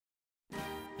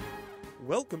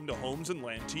Welcome to Homes and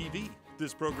Land TV.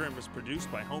 This program is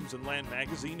produced by Homes and Land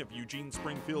magazine of Eugene,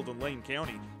 Springfield, and Lane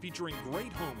County, featuring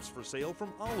great homes for sale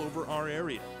from all over our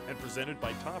area and presented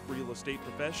by top real estate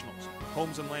professionals.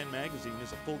 Homes and Land magazine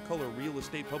is a full-color real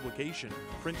estate publication,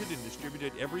 printed and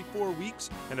distributed every 4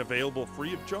 weeks and available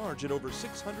free of charge at over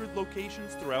 600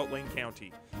 locations throughout Lane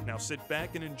County. Now sit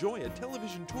back and enjoy a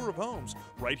television tour of homes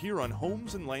right here on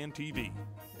Homes and Land TV.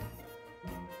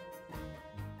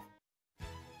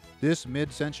 This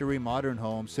mid-century modern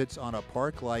home sits on a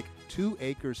park-like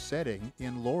 2-acre setting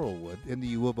in Laurelwood in the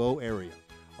U of O area.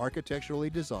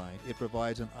 Architecturally designed, it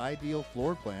provides an ideal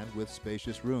floor plan with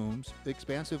spacious rooms,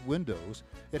 expansive windows.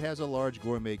 It has a large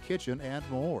gourmet kitchen and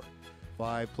more.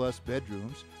 5+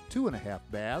 bedrooms, 2.5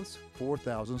 baths,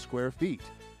 4,000 square feet.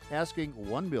 Asking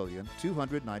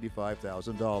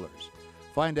 $1,295,000.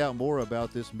 Find out more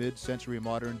about this mid-century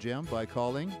modern gem by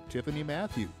calling Tiffany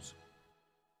Matthews.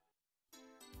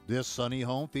 This sunny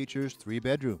home features 3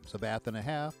 bedrooms, a bath and a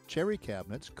half, cherry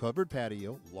cabinets, covered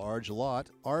patio, large lot,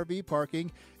 RV parking,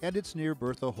 and it's near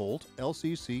Bertha Holt,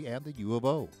 LCC, and the U of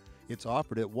O. It's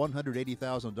offered at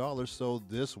 $180,000, so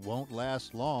this won't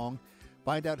last long.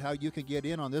 Find out how you can get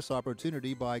in on this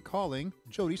opportunity by calling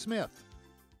Jody Smith.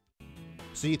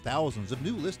 See thousands of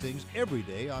new listings every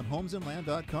day on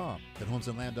homesandland.com. At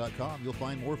homesandland.com, you'll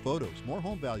find more photos, more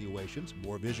home valuations,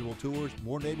 more visual tours,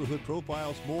 more neighborhood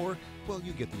profiles, more, well,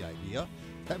 you get the idea.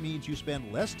 That means you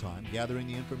spend less time gathering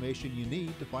the information you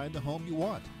need to find the home you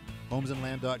want.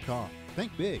 Homesandland.com.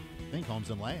 Think big. Think Homes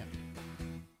and Land.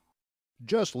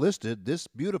 Just listed, this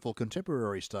beautiful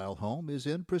contemporary style home is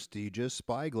in prestigious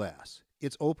Spyglass.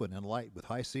 It's open and light with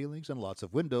high ceilings and lots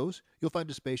of windows. You'll find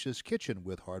a spacious kitchen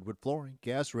with hardwood flooring,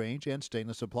 gas range, and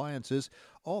stainless appliances.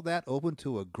 All that open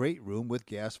to a great room with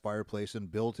gas fireplace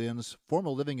and built-ins,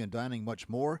 formal living and dining, much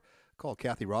more. Call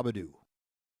Kathy Robidoux.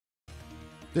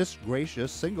 This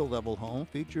gracious single-level home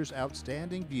features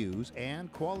outstanding views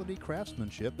and quality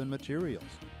craftsmanship and materials.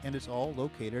 And it's all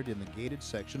located in the gated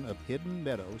section of Hidden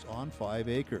Meadows on 5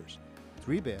 acres.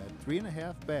 3-bed,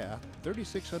 3.5 bath,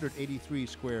 3,683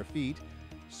 square feet,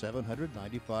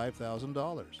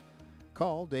 $795,000.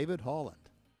 Call David Holland.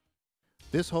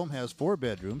 This home has 4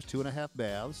 bedrooms, 2.5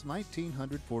 baths,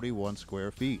 1,941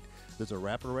 square feet. There's a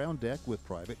wraparound deck with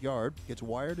private yard. It's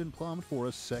wired and plumbed for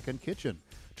a second kitchen.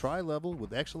 Tri-level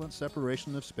with excellent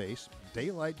separation of space,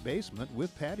 daylight basement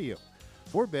with patio.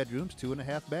 4 bedrooms,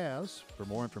 2.5 baths. For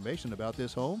more information about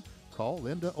this home, call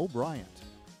Linda O'Brien.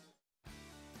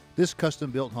 This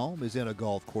custom-built home is in a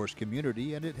golf course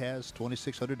community, and it has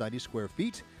 2,690 square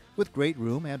feet with great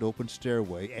room and open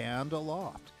stairway and a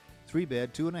loft.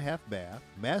 3-bed, 2.5 bath.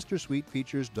 Master suite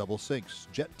features double sinks,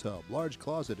 jet tub, large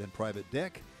closet, and private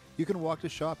deck. You can walk to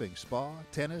shopping, spa,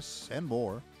 tennis, and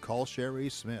more. Call Sherry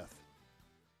Smith.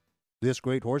 This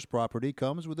great horse property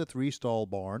comes with a 3-stall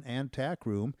barn and tack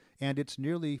room, and its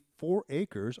nearly 4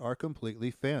 acres are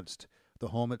completely fenced. The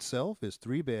home itself is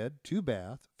 3-bed,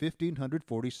 2-bath,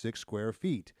 1,546 square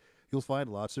feet. You'll find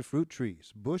lots of fruit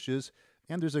trees, bushes,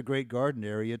 and there's a great garden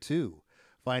area too.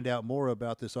 Find out more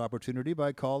about this opportunity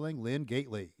by calling Lynn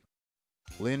Gately.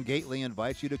 Lynn Gately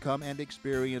invites you to come and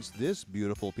experience this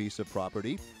beautiful piece of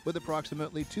property with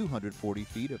approximately 240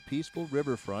 feet of peaceful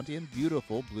riverfront in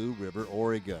beautiful Blue River,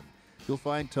 Oregon. You'll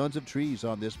find tons of trees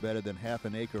on this better than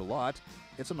half-an-acre lot.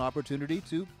 It's an opportunity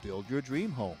to build your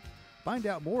dream home. Find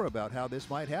out more about how this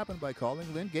might happen by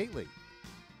calling Lynn Gately.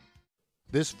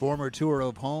 This former tour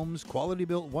of homes, quality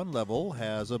built 1 level,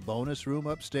 has a bonus room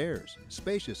upstairs.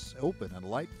 Spacious, open, and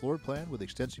light floor plan with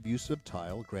extensive use of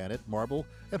tile, granite, marble,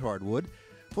 and hardwood.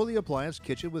 Fully applianced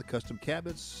kitchen with custom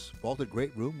cabinets. Vaulted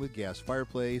great room with gas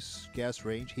fireplace, gas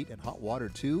range, heat, and hot water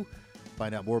too.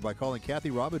 Find out more by calling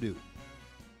Kathy Robidoux.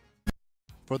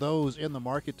 For those in the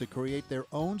market to create their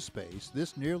own space,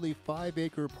 this nearly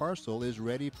 5-acre parcel is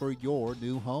ready for your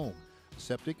new home.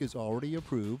 Septic is already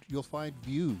approved. You'll find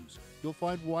views. You'll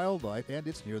find wildlife, and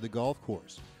it's near the golf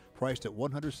course. Priced at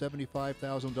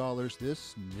 $175,000,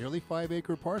 this nearly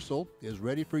 5-acre parcel is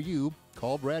ready for you.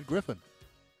 Call Brad Griffin.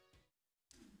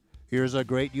 Here's a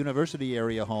great university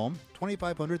area home,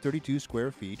 2,532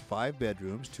 square feet, 5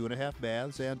 bedrooms, 2.5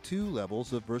 baths, and 2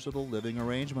 levels of versatile living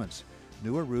arrangements.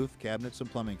 Newer roof, cabinets,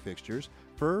 and plumbing fixtures,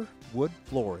 fir, wood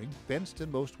flooring, fenced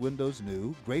and most windows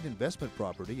new, great investment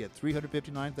property at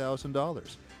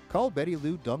 $359,000. Call Betty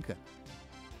Lou Duncan.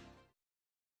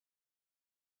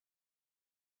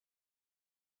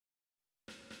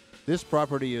 This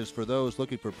property is for those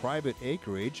looking for private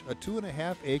acreage, a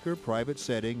 2.5-acre private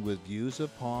setting with views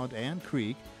of pond and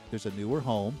creek. There's a newer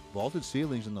home, vaulted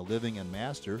ceilings in the living and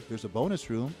master. There's a bonus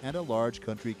room and a large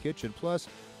country kitchen, plus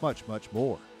much, much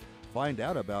more. Find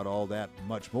out about all that and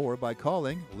much more by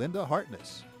calling Linda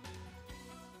Hartness.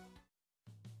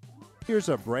 Here's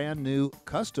a brand new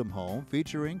custom home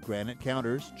featuring granite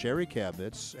counters, cherry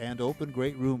cabinets, and open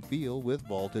great room feel with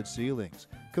vaulted ceilings.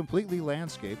 Completely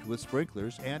landscaped with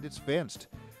sprinklers, and it's fenced.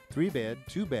 3-bed,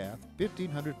 2-bath,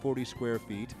 1,540 square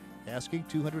feet, asking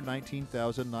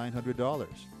 $219,900.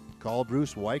 Call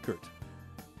Bruce Weichert.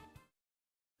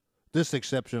 This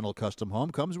exceptional custom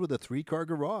home comes with a 3-car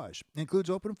garage. Includes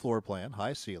open floor plan,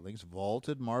 high ceilings,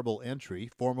 vaulted marble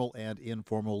entry, formal and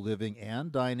informal living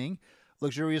and dining,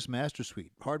 luxurious master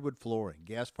suite, hardwood flooring,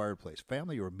 gas fireplace,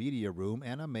 family or media room,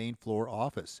 and a main floor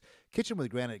office. Kitchen with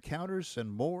granite counters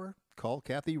and more. Call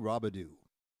Kathy Robidoux.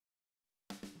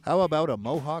 How about a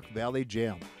Mohawk Valley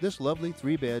gem? This lovely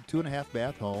 3-bed,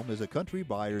 2.5-bath home is a country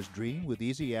buyer's dream with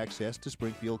easy access to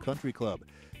Springfield Country Club.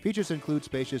 Features include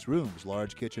spacious rooms,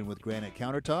 large kitchen with granite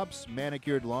countertops,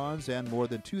 manicured lawns, and more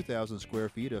than 2,000 square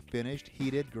feet of finished,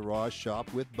 heated garage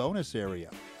shop with bonus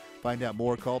area. Find out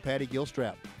more, call Patty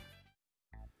Gilstrap.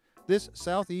 This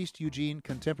Southeast Eugene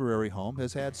contemporary home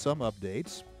has had some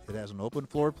updates. It has an open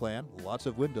floor plan, lots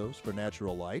of windows for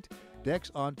natural light, decks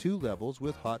on 2 levels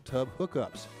with hot tub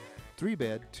hookups.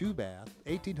 3-bed, 2-bath,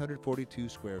 1,842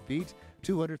 square feet,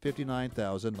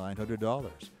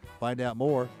 $259,900. Find out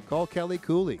more, call Kelly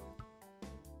Cooley.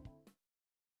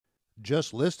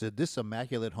 Just listed, this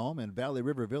immaculate home in Valley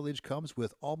River Village comes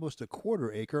with almost a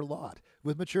 1/4-acre lot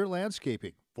with mature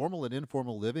landscaping, formal and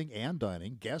informal living and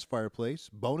dining, gas fireplace,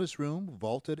 bonus room,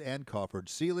 vaulted and coffered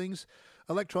ceilings,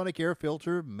 electronic air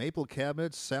filter, maple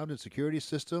cabinets, sound and security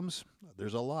systems.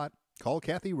 There's a lot. Call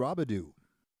Kathy Robidoux.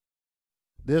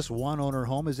 This one-owner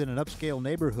home is in an upscale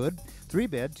neighborhood.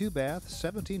 3-bed, 2-bath,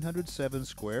 1,707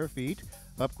 square feet.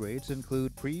 Upgrades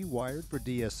include pre-wired for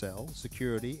DSL,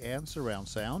 security, and surround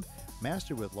sound.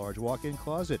 Master with large walk-in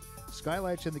closet.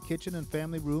 Skylights in the kitchen and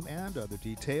family room, and other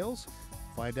details.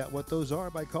 Find out what those are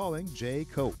by calling Jay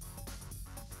Cope.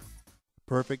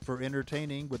 Perfect for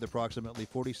entertaining with approximately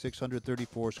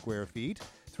 4,634 square feet.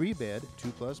 3-bed,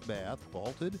 2+ bath,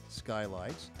 vaulted,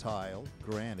 skylights, tile,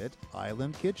 granite,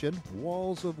 island kitchen,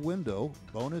 walls of window,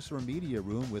 bonus or media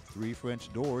room with 3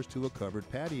 French doors to a covered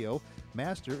patio.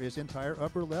 Master is entire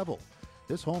upper level.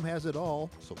 This home has it all,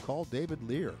 so call David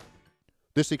Lear.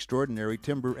 This extraordinary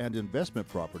timber and investment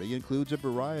property includes a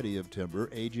variety of timber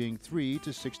aging 3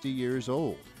 to 60 years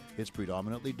old. It's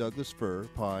predominantly Douglas fir,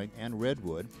 pine, and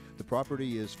redwood. The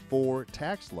property is 4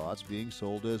 tax lots being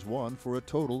sold as one for a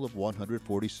total of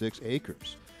 146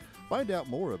 acres. Find out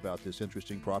more about this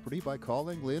interesting property by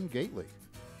calling Lynn Gately.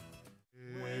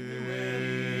 When you're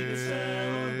ready to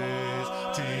sell or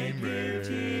buy, Team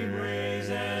Raise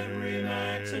and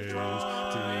RE/MAX at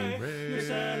Try. Your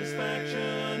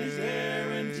satisfaction is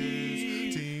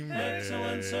guaranteed.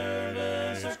 Excellent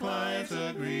service, our clients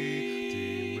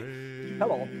agree.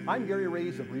 Hello, I'm Gary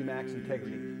Reyes of RE/MAX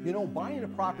Integrity. You know, buying a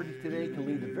property today can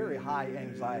lead to very high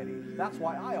anxiety. That's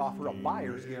why I offer a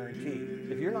buyer's guarantee.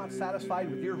 If you're not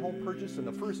satisfied with your home purchase in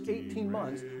the first 18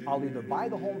 months, I'll either buy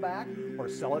the home back or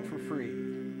sell it for free.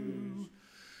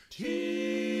 Team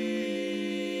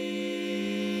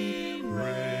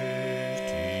Raise,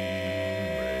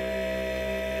 Team Raise.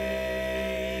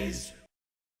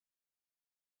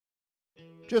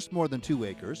 Just more than 2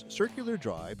 acres, circular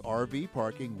drive, RV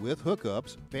parking with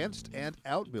hookups, fenced and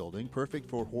outbuilding, perfect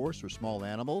for horse or small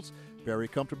animals. Very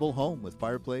comfortable home with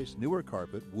fireplace, newer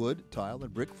carpet, wood, tile,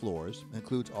 and brick floors.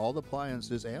 Includes all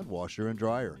appliances and washer and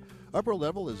dryer. Upper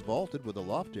level is vaulted with a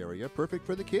loft area, perfect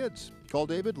for the kids. Call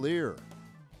David Lear.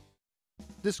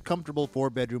 This comfortable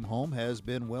 4-bedroom home has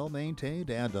been well maintained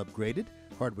and upgraded.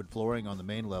 Hardwood flooring on the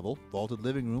main level, vaulted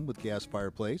living room with gas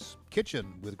fireplace, kitchen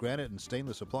with granite and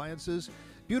stainless appliances,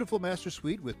 beautiful master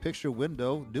suite with picture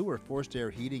window, newer forced air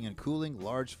heating and cooling,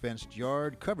 large fenced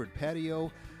yard, covered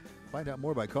patio. Find out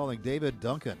more by calling David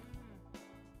Duncan.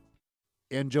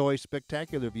 Enjoy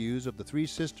spectacular views of the Three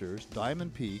Sisters,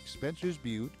 Diamond Peak, Spencer's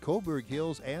Butte, Coburg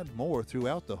Hills, and more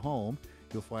throughout the home.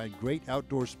 You'll find great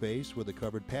outdoor space with a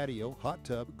covered patio, hot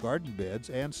tub, garden beds,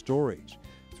 and storage.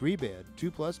 3-bed,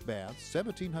 2+ bath,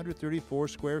 1,734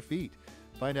 square feet.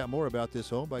 Find out more about this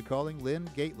home by calling Lynn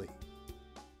Gately.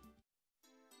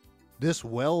 This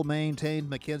well-maintained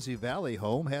Mackenzie Valley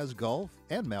home has golf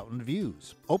and mountain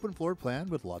views. Open floor plan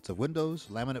with lots of windows,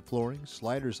 laminate flooring,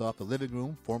 sliders off the living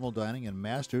room, formal dining, and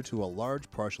master to a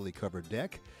large partially covered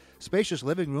deck. Spacious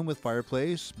living room with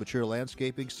fireplace, mature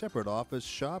landscaping, separate office,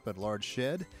 shop, and large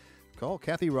shed. Call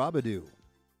Kathy Robidoux.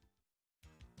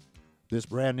 This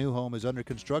brand new home is under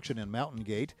construction in Mountain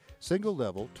Gate, single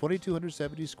level,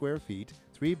 2,270 square feet,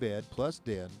 3-bed plus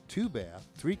den, 2-bath,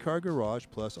 3-car garage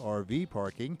plus RV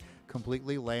parking.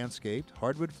 completely landscaped,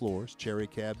 hardwood floors, cherry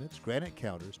cabinets, granite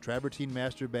counters, travertine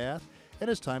master bath, and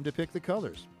it's time to pick the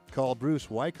colors. Call Bruce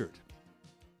Weichert.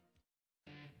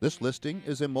 This listing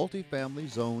is a multifamily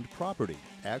zoned property.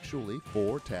 Actually,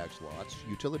 4 tax lots,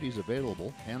 utilities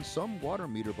available, and some water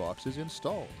meter boxes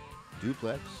installed.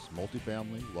 Duplex,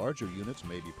 multifamily, larger units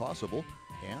may be possible,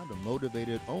 and a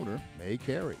motivated owner may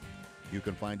carry. You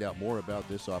can find out more about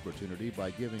this opportunity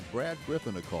by giving Brad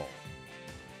Griffin a call.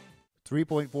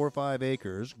 3.45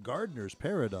 acres, Gardener's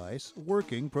Paradise,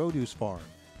 working produce farm.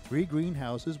 3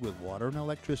 greenhouses with water and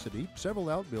electricity, several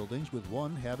outbuildings with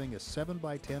one having a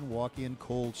 7x10 walk-in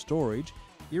cold storage,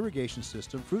 irrigation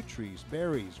system, fruit trees,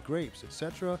 berries, grapes,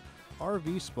 etc.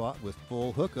 RV spot with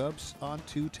full hookups on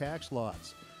 2 tax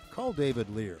lots. Call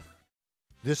David Lear.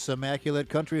 This immaculate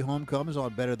country home comes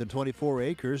on better than 24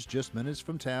 acres, just minutes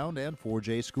from town and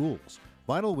 4J schools.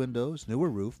 Vinyl windows, newer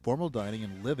roof, formal dining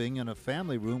and living, and a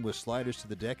family room with sliders to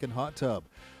the deck and hot tub.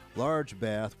 Large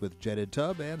bath with jetted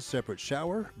tub and separate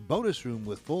shower. Bonus room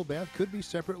with full bath could be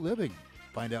separate living.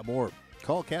 Find out more.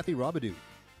 Call Kathy Robidoux.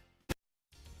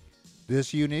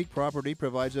 This unique property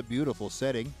provides a beautiful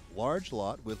setting. Large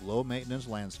lot with low maintenance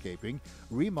landscaping.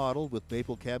 Remodeled with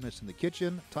maple cabinets in the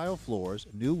kitchen, tile floors,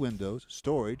 new windows,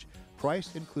 storage.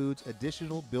 Price includes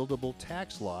additional buildable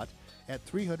tax lot at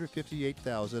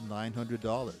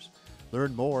 $358,900.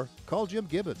 Learn more. Call Jim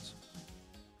Gibbons.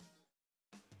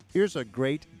 Here's a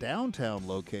great downtown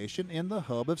location in the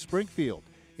hub of Springfield.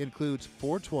 Includes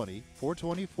 420,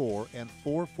 424, and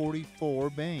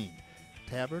 444 Main.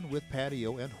 Tavern with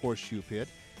patio and horseshoe pit.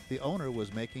 The owner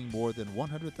was making more than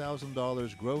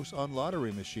 $100,000 gross on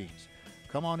lottery machines.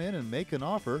 Come on in and make an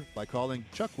offer by calling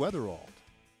Chuck Weatherald.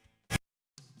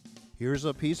 Here's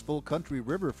a peaceful country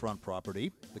riverfront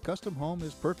property. The custom home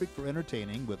is perfect for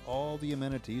entertaining with all the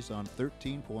amenities on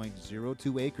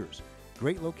 13.02 acres.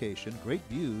 Great location, great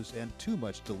views, and too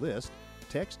much to list.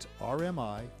 Text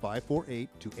RMI 548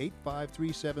 to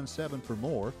 85377 for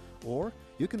more, or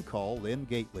you can call Lynn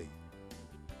Gately.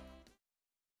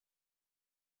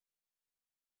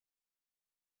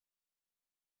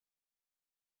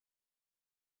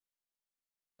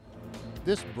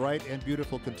 This bright and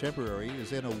beautiful contemporary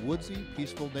is in a woodsy,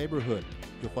 peaceful neighborhood.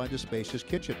 You'll find a spacious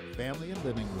kitchen, family and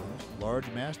living rooms, large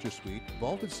master suite,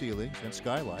 vaulted ceilings, and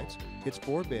skylights. It's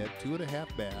 4-bed,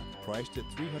 2.5 bath, priced at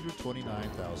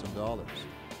 $329,000.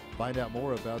 Find out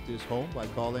more about this home by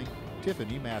calling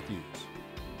Tiffany Matthews.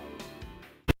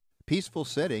 Peaceful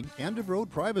setting and of road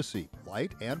privacy.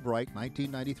 Light and bright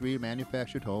 1993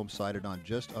 manufactured home sited on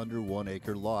just under 1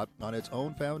 acre lot on its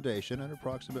own foundation and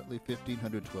approximately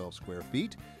 1,512 square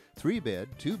feet. 3-bed,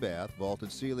 2-bath,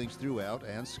 vaulted ceilings throughout,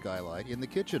 and skylight in the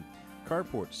kitchen.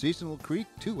 Carport, seasonal creek,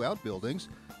 2 outbuildings.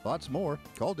 Lots more.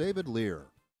 Call David Lear.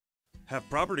 Have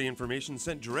property information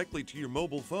sent directly to your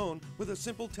mobile phone with a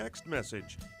simple text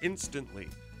message, instantly.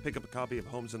 Pick up a copy of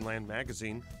Homes and Land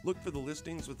magazine, look for the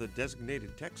listings with a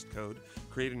designated text code,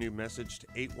 create a new message to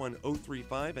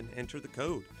 81035 and enter the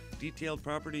code. Detailed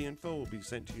property info will be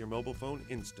sent to your mobile phone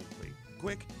instantly.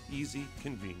 Quick, easy,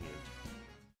 convenient.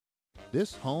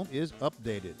 This home is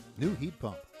updated. New heat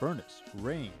pump, furnace,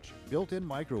 range, built-in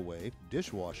microwave,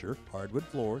 dishwasher, hardwood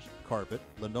floors, carpet,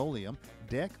 linoleum,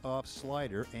 deck off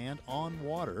slider, and on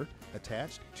water.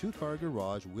 Attached 2-car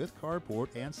garage with carport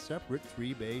and separate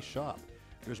 3-bay shop.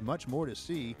 There's much more to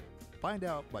see. Find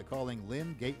out by calling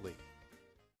Lynn Gately.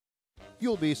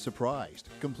 You'll be surprised.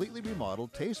 Completely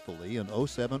remodeled tastefully in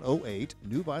 0708.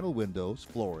 New vinyl windows,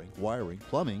 flooring, wiring,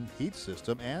 plumbing, heat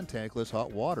system, and tankless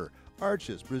hot water.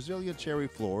 Arches, Brazilian cherry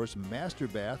floors, master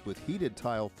bath with heated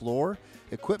tile floor,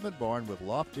 equipment barn with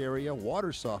loft area,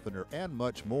 water softener, and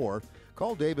much more.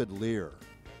 Call David Lear.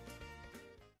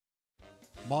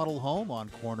 Model home on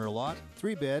corner lot,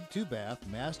 3-bed, 2-bath,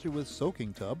 master with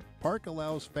soaking tub. Park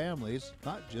allows families,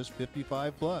 not just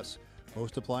 55 plus.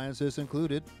 Most appliances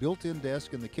included, built-in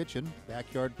desk in the kitchen,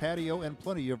 backyard patio, and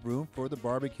plenty of room for the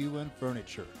barbecue and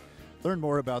furniture. Learn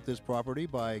more about this property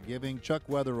by giving Chuck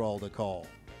Weatherald a call.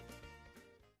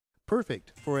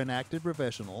 Perfect for an active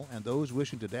professional and those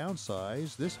wishing to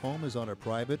downsize, this home is on a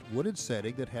private, wooded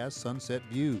setting that has sunset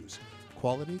views.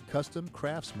 Quality custom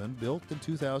craftsman built in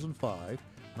 2005,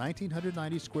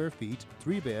 1,990 square feet,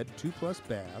 3-bed, 2+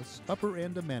 baths, upper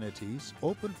end amenities,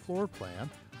 open floor plan,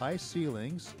 high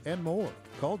ceilings, and more.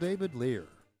 Call David Lear.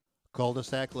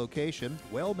 Cul-de-sac location,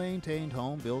 well-maintained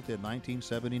home built in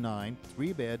 1979,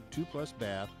 3-bed, 2+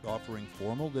 bath, offering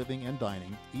formal living and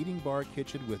dining, eating bar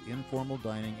kitchen with informal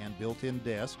dining and built-in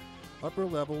desk, upper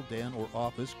level den or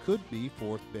office could be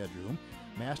 4th bedroom,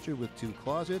 master with 2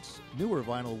 closets, newer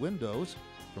vinyl windows.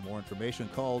 For more information,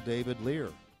 call David Lear.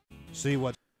 See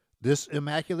what This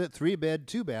immaculate 3-bed,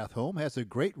 2-bath home has a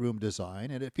great room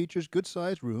design, and it features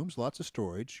good-sized rooms, lots of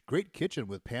storage, great kitchen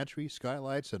with pantry,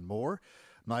 skylights, and more.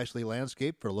 Nicely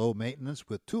landscaped for low maintenance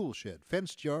with tool shed,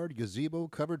 fenced yard, gazebo,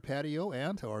 covered patio,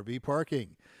 and RV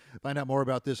parking. Find out more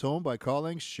about this home by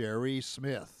calling Sherry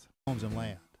Smith. Homes and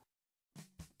Land.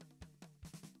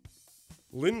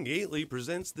 Lynn Gately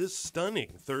presents this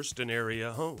stunning Thurston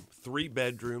area home. 3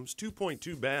 bedrooms,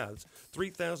 2.2 baths,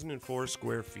 3,004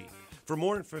 square feet. For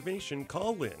more information,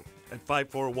 call Lynn at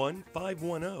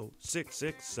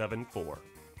 541-510-6674.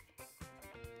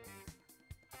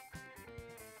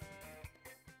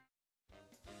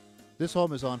 This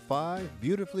home is on 5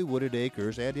 beautifully wooded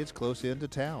acres, and it's close in to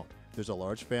town. There's a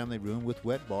large family room with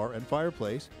wet bar and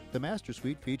fireplace. The master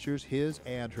suite features his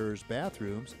and hers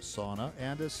bathrooms, sauna,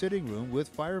 and a sitting room with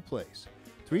fireplace.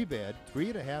 3-bed,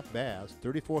 3.5 baths,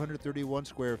 3,431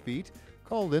 square feet.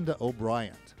 Call Linda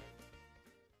O'Brien.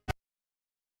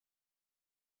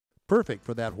 Perfect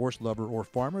for that horse lover or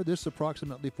farmer, this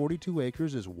approximately 42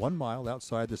 acres is 1 mile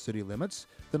outside the city limits.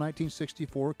 The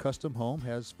 1964 custom home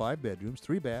has 5 bedrooms,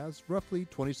 3 baths, roughly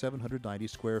 2,790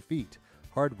 square feet.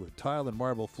 Hardwood, tile, and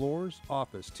marble floors,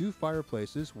 office, 2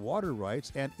 fireplaces, water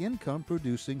rights, and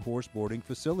income-producing horse boarding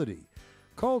facility.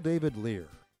 Call David Lear.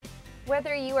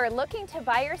 Whether you are looking to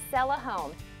buy or sell a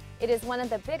home, it is one of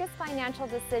the biggest financial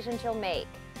decisions you'll make.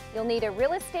 You'll need a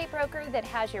real estate broker that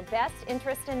has your best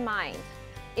interest in mind.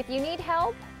 If you need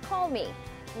help, call me,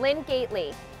 Lynn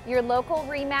Gately, your local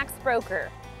RE/MAX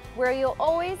broker, where you'll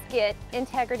always get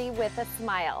integrity with a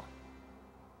smile.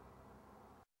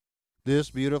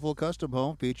 This beautiful custom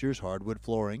home features hardwood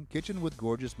flooring, kitchen with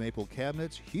gorgeous maple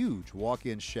cabinets, huge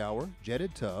walk-in shower,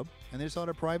 jetted tub, and it's on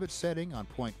a private setting on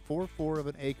 0.44 of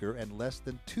an acre and less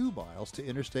than 2 miles to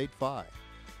Interstate 5.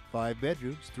 5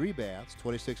 bedrooms, 3 baths,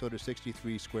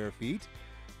 2,663 square feet.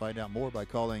 Find out more by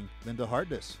calling Linda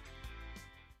Hartness.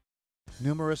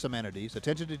 Numerous amenities,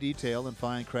 attention to detail, and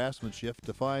fine craftsmanship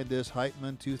define this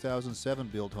Heitman 2007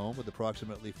 built home with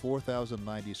approximately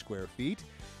 4,090 square feet.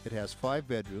 It has 5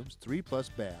 bedrooms, 3+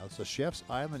 baths, a chef's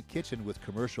island kitchen with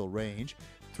commercial range,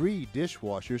 3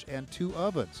 dishwashers, and 2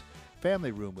 ovens.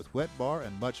 Family room with wet bar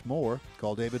and much more.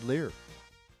 Call David Lear.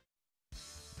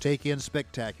 Take in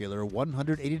spectacular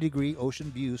 180-degree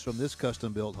ocean views from this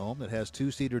custom-built home that has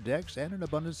 2-seater decks and an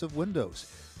abundance of windows.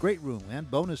 Great room and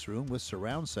bonus room with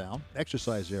surround sound,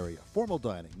 exercise area, formal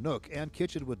dining, nook, and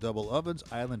kitchen with double ovens,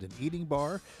 island and eating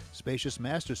bar, spacious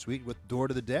master suite with door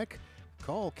to the deck.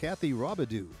 Call Kathy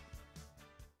Robidoux.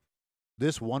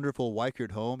 This wonderful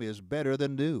Weichert home is better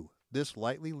than new. This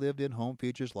lightly lived-in home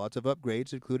features lots of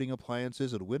upgrades, including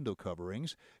appliances and window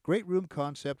coverings, great room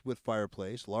concept with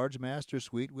fireplace, large master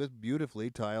suite with beautifully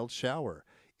tiled shower.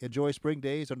 Enjoy spring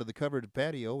days under the covered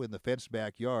patio in the fenced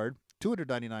backyard.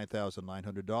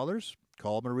 $299,900.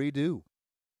 Call Marie Dew.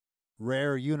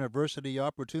 Rare University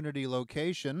Opportunity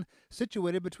location.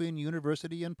 Situated between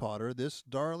University and Potter, this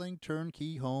darling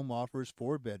turnkey home offers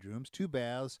 4 bedrooms, 2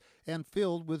 baths, and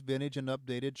filled with vintage and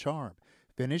updated charm.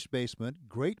 Finished basement,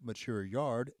 great mature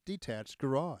yard, detached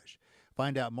garage.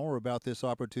 Find out more about this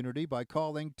opportunity by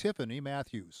calling Tiffany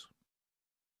Matthews.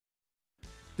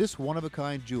 This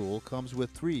one-of-a-kind jewel comes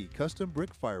with 3 custom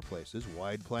brick fireplaces,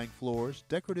 wide plank floors,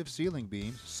 decorative ceiling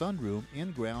beams, sunroom,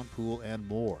 in-ground pool, and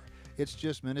more. It's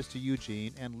just minutes to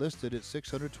Eugene and listed at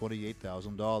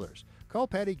 $628,000. Call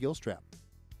Patty Gilstrap.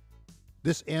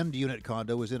 This end unit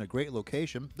condo is in a great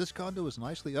location. This condo is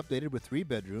nicely updated with 3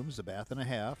 bedrooms, a bath and a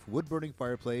half, wood-burning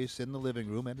fireplace in the living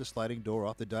room, and a sliding door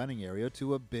off the dining area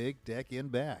to a big deck in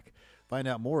back. Find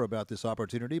out more about this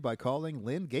opportunity by calling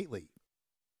Lynn Gately.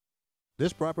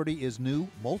 This property is new,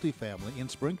 multifamily in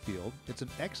Springfield. It's an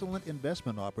excellent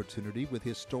investment opportunity with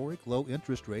historic low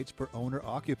interest rates for owner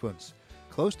occupants.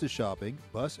 Close to shopping,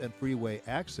 bus and freeway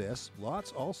access,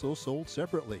 lots also sold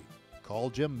separately. Call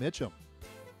Jim Mitchum.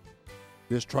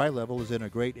 This tri-level is in a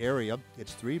great area.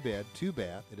 It's 3-bed,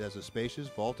 2-bath. It has a spacious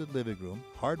vaulted living room,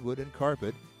 hardwood and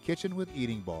carpet, kitchen with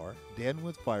eating bar, den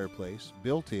with fireplace,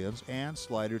 built-ins, and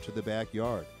slider to the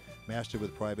backyard. Master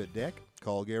with private deck.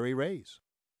 Call Gary Rays.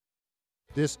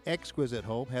 This exquisite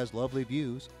home has lovely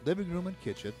views, living room and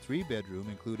kitchen, 3-bedroom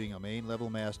including a main level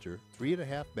master,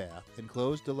 3.5 bath,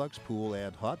 enclosed deluxe pool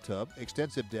and hot tub,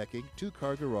 extensive decking,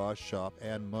 2-car garage, shop,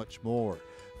 and much more.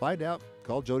 Find out.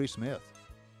 Call Jody Smith.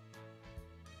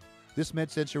 This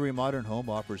mid-century modern home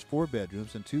offers 4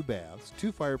 bedrooms and 2 baths,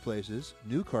 2 fireplaces,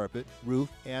 new carpet, roof,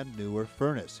 and newer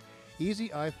furnace. Easy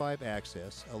I-5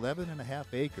 access, 11.5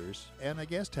 acres, and a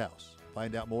guest house.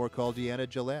 Find out more. Call Deanna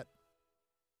Gillette.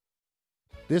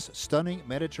 This stunning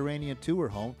Mediterranean tour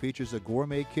home features a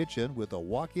gourmet kitchen with a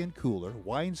walk-in cooler,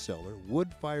 wine cellar,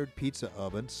 wood-fired pizza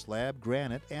oven, slab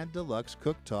granite, and deluxe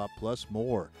cooktop, plus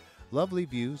more. Lovely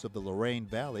views of the Lorraine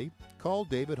Valley. Call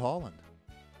David Holland.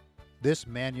 This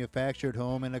manufactured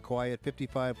home in a quiet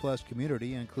 55-plus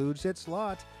community includes its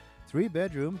lot.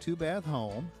 3-bedroom, 2-bath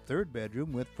home, 3rd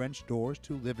bedroom with French doors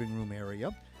to living room area,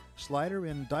 slider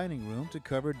in dining room to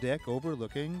covered deck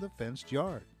overlooking the fenced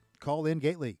yard. Call in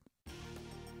Gately.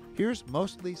 Here's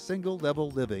mostly single-level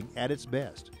living at its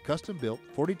best. Custom-built,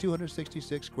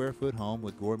 4,266 square foot home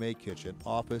with gourmet kitchen,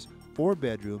 office, 4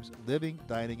 bedrooms, living,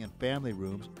 dining, and family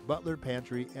rooms, butler,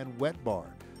 pantry, and wet bar.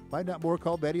 Find out more,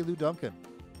 call Betty Lou Duncan.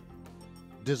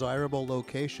 Desirable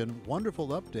location, wonderful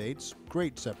updates,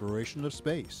 great separation of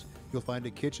space. You'll find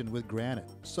a kitchen with granite,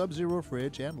 sub-zero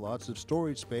fridge, and lots of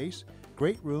storage space.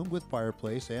 Great room with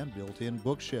fireplace and built-in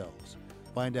bookshelves.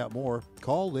 Find out more,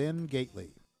 call Lynn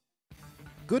Gately.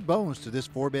 Good bones to this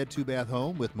 4-bed, 2-bath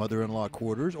home with mother-in-law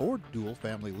quarters or dual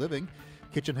family living.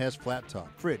 Kitchen has flat top,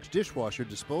 fridge, dishwasher,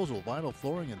 disposal, vinyl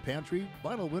flooring and pantry,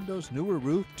 vinyl windows, newer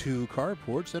roof, 2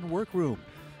 carports, and workroom.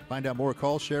 Find out more,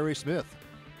 call Sherry Smith.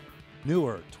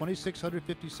 Newer,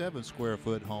 2,657 square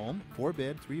foot home,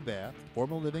 4-bed, 3-bath,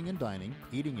 formal living and dining,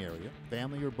 eating area,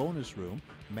 family or bonus room,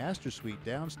 master suite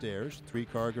downstairs,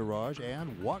 3-car garage,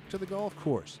 and walk to the golf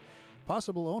course.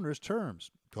 Possible owner's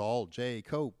terms. Call Jay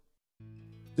Cope.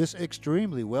 This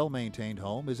extremely well-maintained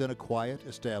home is in a quiet,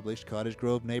 established Cottage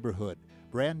Grove neighborhood.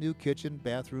 Brand new kitchen,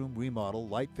 bathroom, remodel,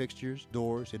 light fixtures,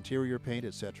 doors, interior paint,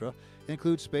 etc.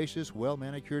 Includes spacious,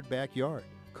 well-manicured backyard.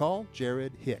 Call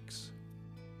Jared Hicks.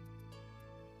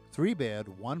 3-bed,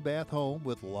 1-bath home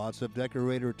with lots of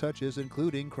decorator touches,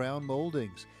 including crown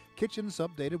moldings. Kitchens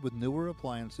updated with newer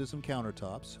appliances and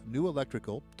countertops, new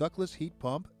electrical, ductless heat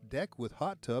pump, deck with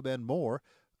hot tub, and more.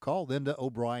 Call Linda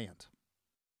O'Brien.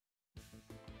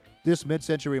 This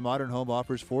mid-century modern home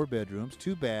offers 4 bedrooms,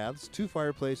 2 baths, 2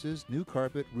 fireplaces, new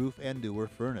carpet, roof, and newer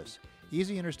furnace.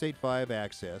 Easy Interstate 5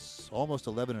 access, almost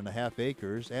 11.5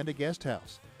 acres, and a guest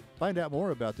house. Find out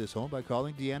more about this home by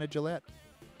calling Deanna Gillette.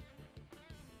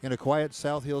 In a quiet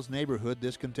South Hills neighborhood,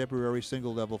 this contemporary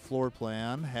single-level floor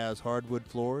plan has hardwood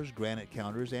floors, granite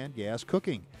counters, and gas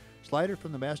cooking. Slider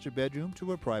from the master bedroom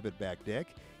to a private back deck.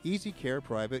 Easy care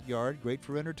private yard, great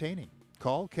for entertaining.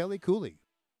 Call Kelly Cooley.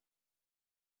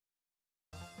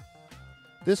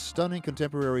 This stunning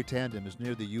contemporary tandem is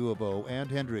near the U of O and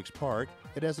Hendricks Park.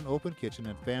 It has an open kitchen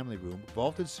and family room,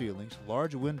 vaulted ceilings,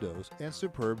 large windows, and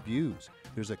superb views.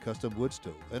 There's a custom wood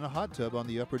stove and a hot tub on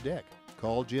the upper deck.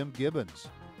 Call Jim Gibbons.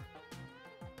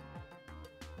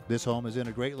 This home is in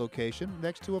a great location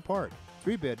next to a park.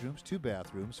 3 bedrooms, 2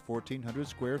 bathrooms, 1,400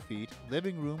 square feet,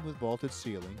 living room with vaulted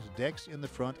ceilings, decks in the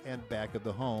front and back of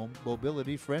the home,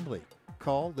 mobility friendly.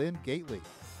 Call Lynn Gately.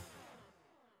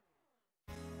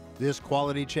 This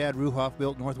quality Chad Ruhoff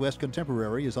built Northwest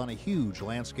Contemporary is on a huge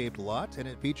landscaped lot, and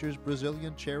it features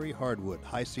Brazilian cherry hardwood,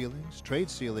 high ceilings, trade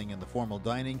ceiling in the formal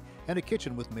dining, and a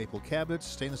kitchen with maple cabinets,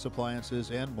 stainless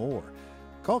appliances, and more.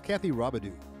 Call Kathy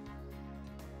Robidoux.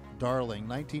 Darling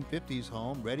 1950s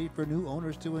home ready for new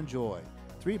owners to enjoy.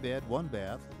 3-bed,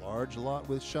 1-bath, large lot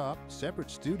with shop, separate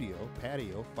studio,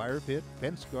 patio, fire pit,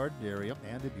 fenced garden area,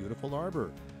 and a beautiful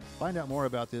arbor. Find out more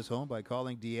about this home by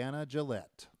calling Deanna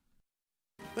Gillette.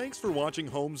 Thanks for watching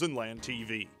Homes and Land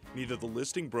TV. Neither the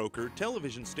listing broker,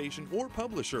 television station, or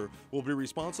publisher will be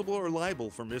responsible or liable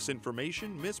for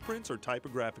misinformation, misprints, or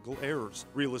typographical errors.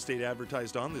 Real estate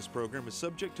advertised on this program is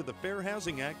subject to the Fair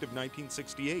Housing Act of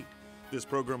 1968. This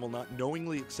program will not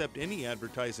knowingly accept any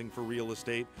advertising for real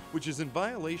estate, which is in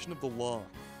violation of the law.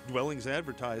 Dwellings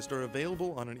advertised are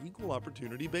available on an equal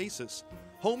opportunity basis.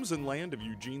 Homes and Land of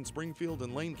Eugene, Springfield,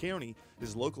 and Lane County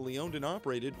is locally owned and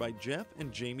operated by Jeff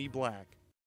and Jamie Black.